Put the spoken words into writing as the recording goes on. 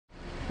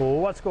Well,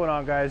 what's going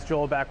on, guys?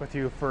 Joel back with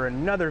you for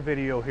another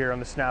video here on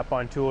the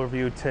Snap-on Tool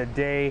Review.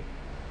 Today,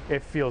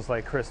 it feels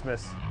like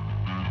Christmas.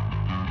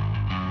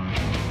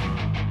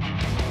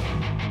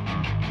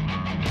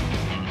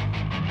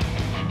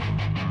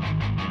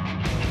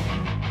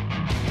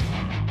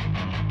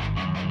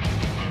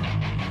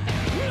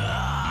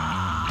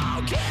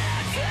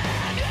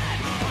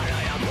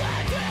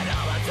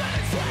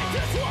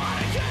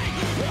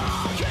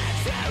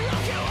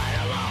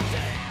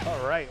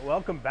 All right,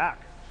 welcome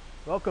back.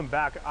 Welcome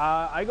back.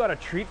 I got a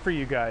treat for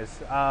you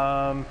guys.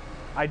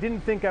 I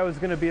didn't think I was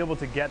going to be able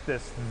to get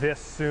this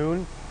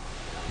soon,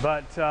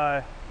 but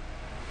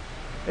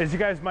as you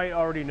guys might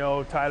already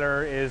know,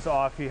 Tyler is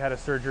off. He had a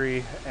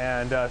surgery,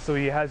 and so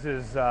he has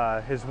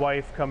his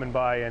wife coming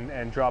by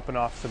and dropping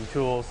off some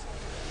tools.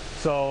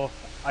 So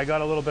I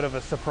got a little bit of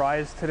a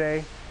surprise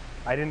today.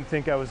 I didn't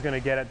think I was going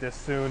to get it this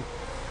soon,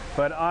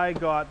 but I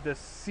got the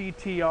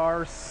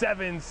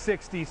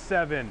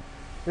CTR767.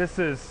 This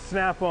is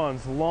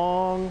Snap-on's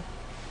long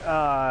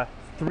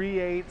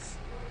 3/8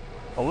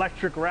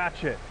 electric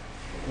ratchet.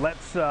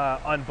 Let's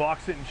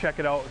unbox it and check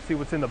it out and see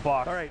what's in the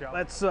box. All right,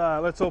 let's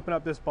open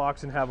up this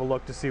box and have a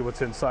look to see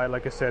what's inside.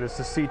 Like I said, it's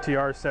the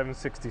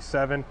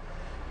CTR767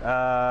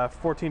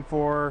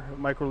 14.4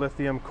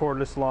 microlithium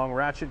cordless long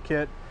ratchet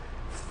kit,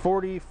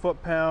 40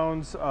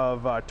 foot-pounds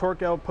of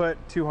torque output,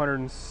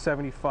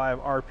 275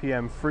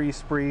 RPM free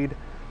speed,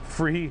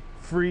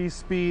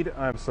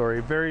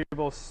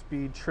 variable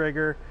speed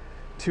trigger,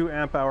 2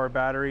 amp hour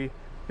battery,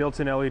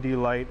 built-in LED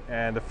light,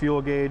 and the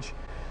fuel gauge.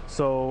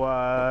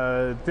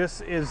 So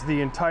this is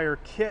the entire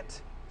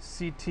kit,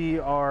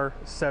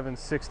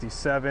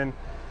 CTR767,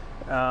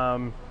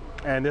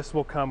 and this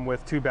will come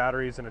with 2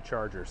 batteries and a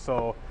charger.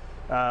 So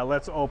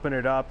let's open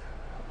it up.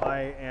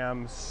 I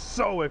am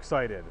so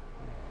excited.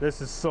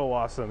 This is so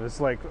awesome.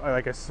 It's like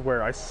I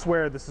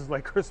swear this is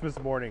like Christmas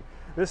morning.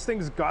 This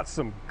thing's got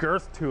some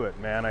girth to it,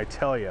 man, I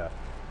tell you.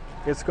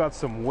 It's got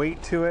some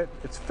weight to it.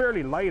 It's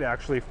fairly light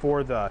actually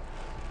for the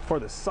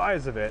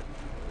size of it,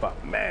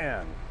 but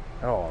man,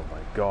 oh my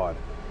God.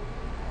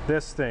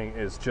 This thing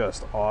is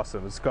just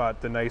awesome. It's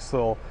got the nice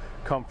little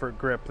comfort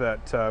grip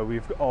that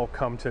we've all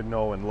come to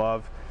know and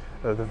love.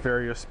 The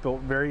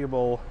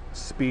variable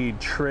speed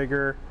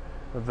trigger,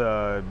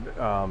 the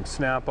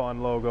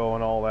Snap-on logo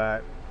and all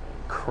that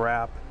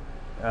crap.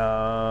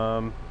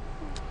 There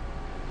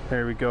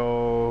we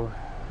go.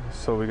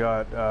 So we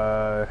got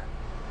all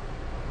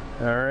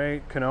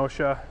right,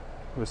 Kenosha,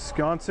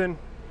 Wisconsin.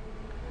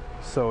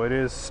 So it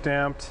is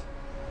stamped.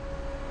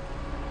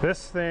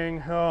 This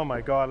thing, oh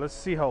my God, let's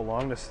see how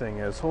long this thing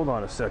is. Hold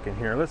on a second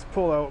here. Let's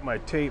pull out my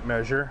tape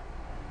measure.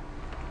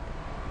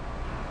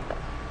 I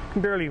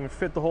can barely even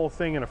fit the whole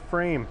thing in a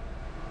frame.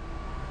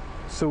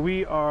 So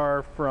we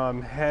are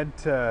from head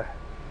to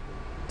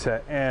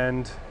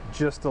end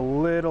just a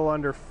little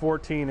under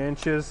 14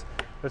 inches.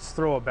 Let's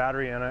throw a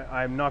battery in it.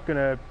 I'm not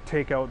gonna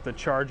take out the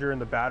charger and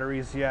the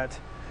batteries yet.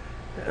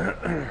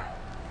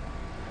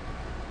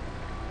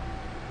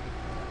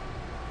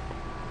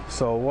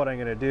 So what I'm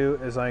gonna do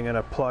is I'm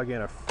gonna plug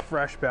in a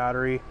fresh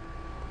battery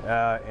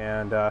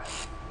oh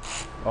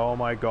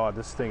my God,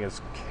 this thing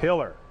is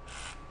killer.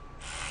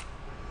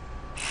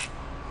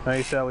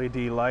 Nice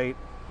LED light.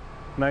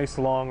 Nice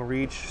long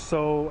reach.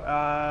 So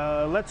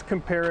let's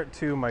compare it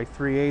to my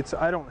 3/8.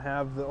 I don't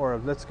have the, or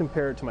let's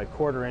compare it to my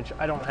 1/4 inch.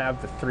 I don't have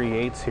the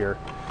 3/8 here.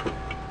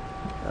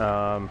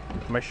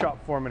 My shop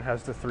foreman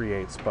has the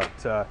 3/8,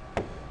 but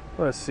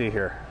let's see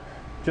here.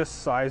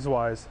 Just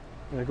size-wise,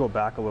 I'm gonna go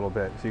back a little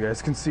bit so you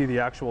guys can see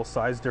the actual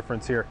size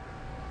difference here.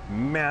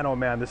 Man, oh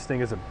man, this thing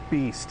is a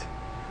beast.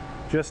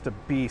 Just a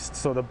beast.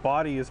 So the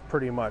body is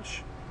pretty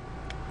much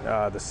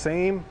the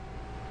same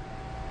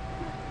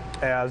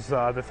as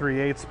the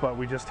 3/8, but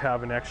we just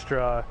have an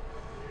extra,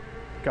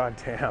 god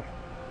damn,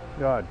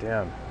 got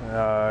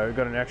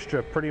an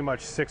extra pretty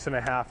much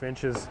 6.5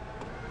 inches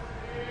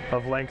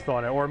of length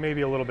on it, or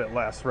maybe a little bit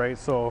less, right?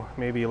 So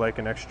maybe like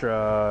an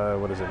extra,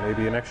 what is it,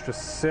 maybe an extra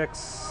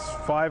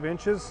 5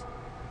 inches?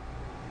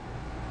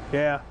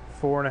 Yeah,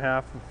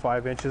 4.5,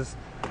 5 inches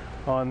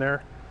on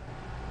there.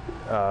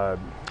 I'm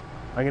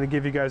gonna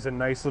give you guys a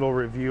nice little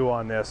review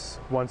on this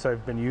once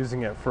I've been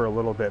using it for a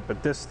little bit,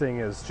 but this thing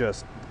is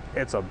just,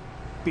 it's a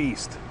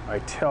beast, I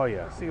tell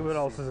you. See what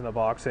else is in the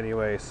box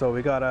anyway. So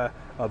we got a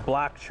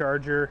black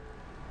charger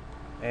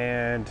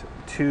and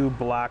 2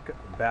 black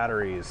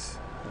batteries.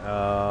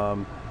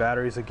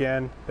 Batteries,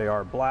 again, they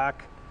are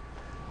black.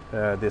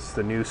 This is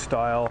the new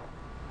style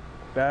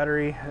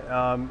battery.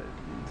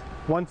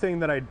 One thing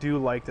that I do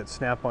like that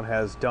Snap-on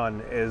has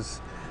done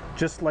is,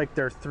 just like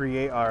their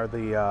 3/8 are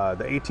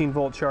the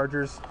 18-volt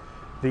chargers,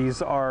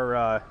 these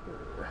are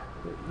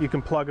you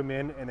can plug them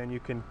in and then you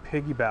can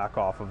piggyback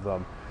off of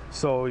them.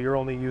 So you're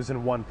only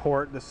using one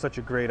port. This is such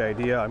a great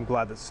idea. I'm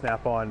glad that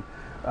Snap-on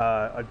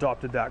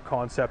adopted that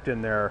concept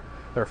in their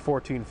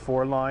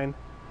 14.4 line.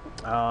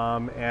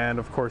 And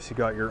of course you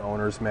got your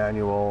owner's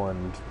manual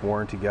and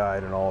warranty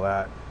guide and all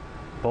that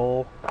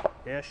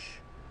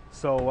bull-ish.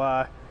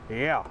 So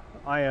yeah,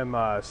 I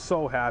am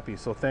so happy.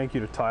 So thank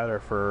you to Tyler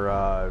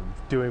for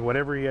doing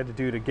whatever he had to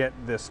do to get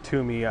this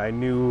to me. I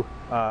know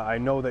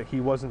that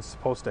he wasn't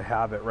supposed to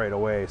have it right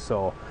away,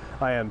 so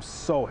I am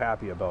so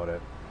happy about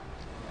it.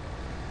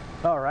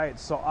 All right,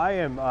 so I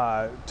am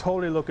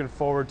totally looking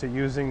forward to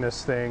using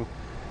this thing.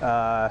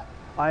 I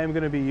am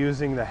going to be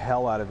using the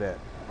hell out of it.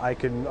 I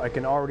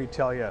can already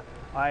tell you.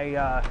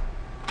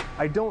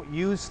 I don't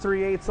use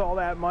 3/8 all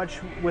that much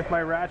with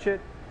my ratchet,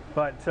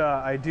 but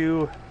I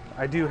do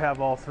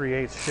have all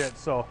 3/8 shit.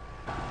 So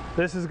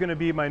this is going to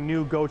be my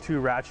new go-to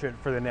ratchet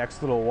for the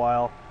next little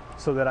while,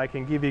 so that I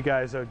can give you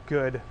guys a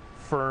good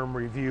firm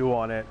review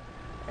on it.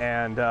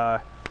 And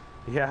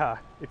yeah,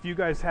 if you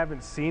guys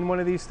haven't seen one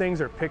of these things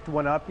or picked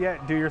one up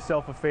yet, do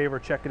yourself a favor,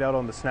 check it out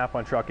on the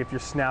Snap-on truck if your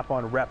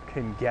Snap-on rep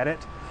can get it.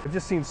 I've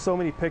just seen so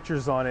many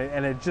pictures on it,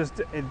 and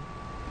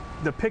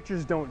the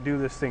pictures don't do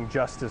this thing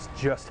justice,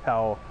 just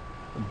how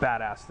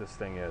badass this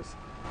thing is.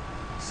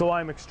 So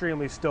I'm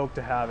extremely stoked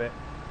to have it.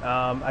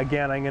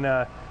 Again, I'm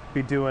gonna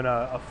be doing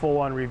a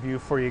full-on review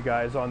for you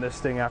guys on this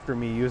thing after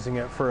me using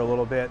it for a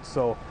little bit.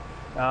 So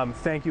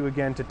thank you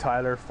again to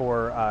Tyler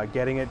for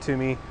getting it to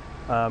me.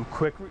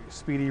 Quick,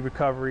 speedy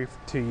recovery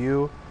to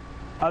you.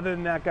 Other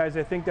than that, guys,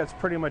 I think that's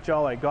pretty much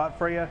all I got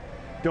for you.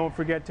 Don't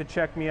forget to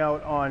check me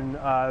out on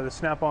the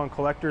Snap-on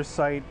Collectors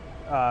site,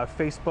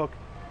 Facebook,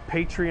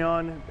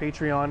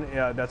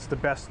 Patreon. That's the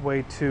best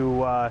way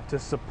to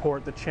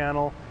support the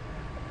channel,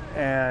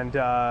 and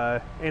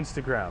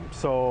Instagram.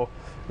 So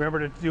remember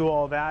to do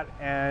all that.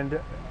 And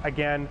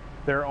again,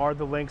 there are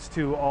the links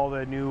to all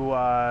the new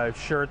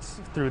shirts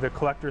through the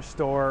collector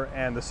store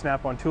and the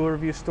Snap-on Tool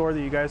Review store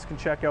that you guys can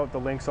check out. The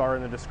links are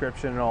in the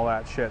description and all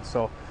that shit.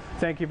 So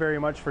thank you very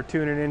much for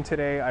tuning in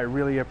today. I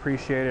really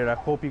appreciate it. I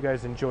hope you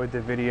guys enjoyed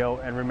the video,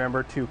 and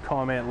remember to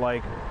comment,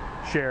 like,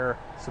 share,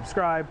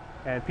 subscribe,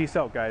 and peace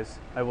out, guys.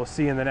 I will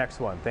see you in the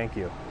next one. Thank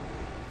you.